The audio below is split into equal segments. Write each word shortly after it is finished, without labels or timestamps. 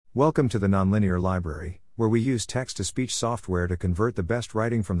Welcome to the Nonlinear Library, where we use text-to-speech software to convert the best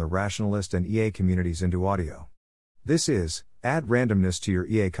writing from the Rationalist and EA communities into audio. This is Add Randomness to Your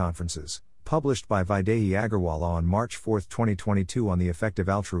EA Conferences, published by Vaidehi Agarwalla on March 4, 2022 on the Effective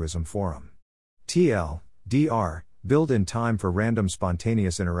Altruism Forum. TL.Dr. Build in time for random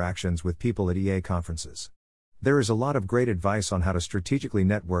spontaneous interactions with people at EA conferences. There is a lot of great advice on how to strategically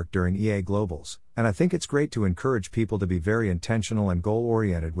network during EA Globals, and I think it's great to encourage people to be very intentional and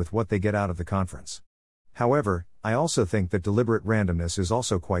goal-oriented with what they get out of the conference. However, I also think that deliberate randomness is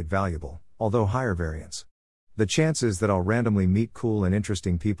also quite valuable, although higher variance. The chances that I'll randomly meet cool and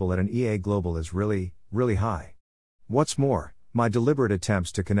interesting people at an EA Global is really high. What's more, my deliberate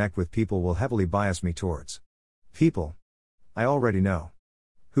attempts to connect with people will heavily bias me towards people I already know,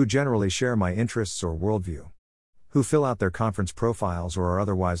 who generally share my interests or worldview, who fill out their conference profiles or are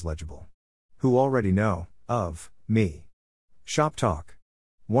otherwise legible, who already know of me. Shop talk.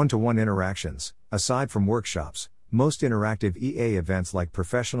 One-to-one interactions. Aside from workshops, most interactive EA events like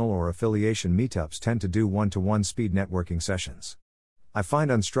professional or affiliation meetups tend to do one-to-one speed networking sessions. I find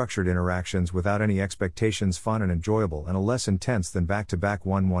unstructured interactions without any expectations fun and enjoyable and less intense than back-to-back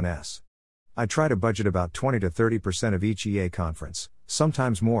 1-1s. I try to budget about 20 to 30% of each EA conference,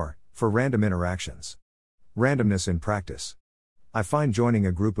 sometimes more, for random interactions. Randomness in practice. I find joining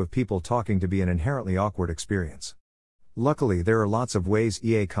a group of people talking to be an inherently awkward experience. Luckily, there are lots of ways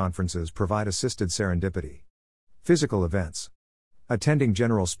EA conferences provide assisted serendipity. Physical events. Attending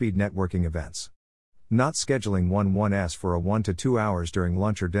general speed networking events. Not scheduling 1-1s for a 1 to 2 hours during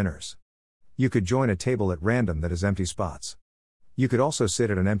lunch or dinners. You could join a table at random that has empty spots. You could also sit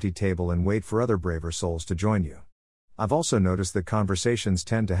at an empty table and wait for other braver souls to join you. I've also noticed that conversations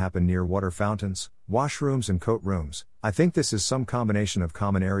tend to happen near water fountains, washrooms and coat rooms. I think this is some combination of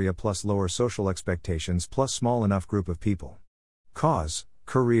common area plus lower social expectations plus small enough group of people. Cause,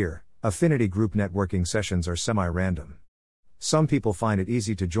 career, affinity group networking sessions are semi-random. Some people find it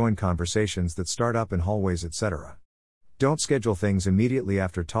easy to join conversations that start up in hallways etc. Don't schedule things immediately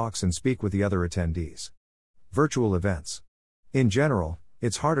after talks and speak with the other attendees. Virtual events. In general,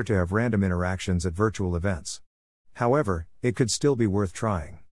 it's harder to have random interactions at virtual events. However, it could still be worth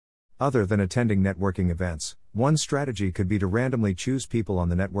trying. Other than attending networking events, one strategy could be to randomly choose people on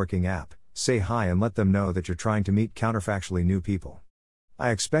the networking app, say hi and let them know that you're trying to meet counterfactually new people. I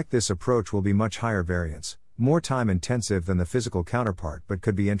expect this approach will be much higher variance, more time intensive than the physical counterpart but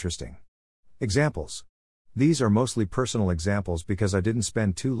could be interesting. Examples. These are mostly personal examples because I didn't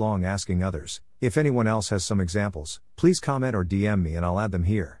spend too long asking others. If anyone else has some examples, please comment or DM me and I'll add them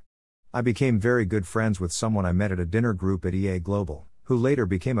here. I became very good friends with someone I met at a dinner group at EA Global, who later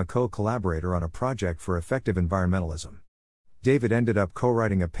became a co-collaborator on a project for Effective Environmentalism. David ended up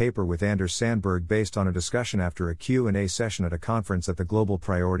co-writing a paper with Anders Sandberg based on a discussion after a Q&A session at a conference at the Global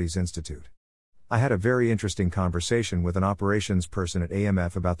Priorities Institute. I had a very interesting conversation with an operations person at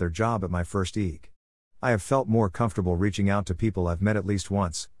AMF about their job at my first EAG. I have felt more comfortable reaching out to people I've met at least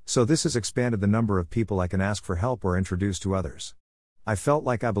once, so this has expanded the number of people I can ask for help or introduce to others. I felt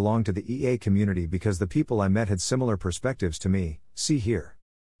like I belonged to the EA community because the people I met had similar perspectives to me. See here.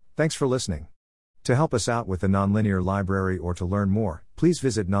 Thanks for listening. To help us out with the Nonlinear Library or to learn more, please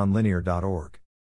visit nonlinear.org.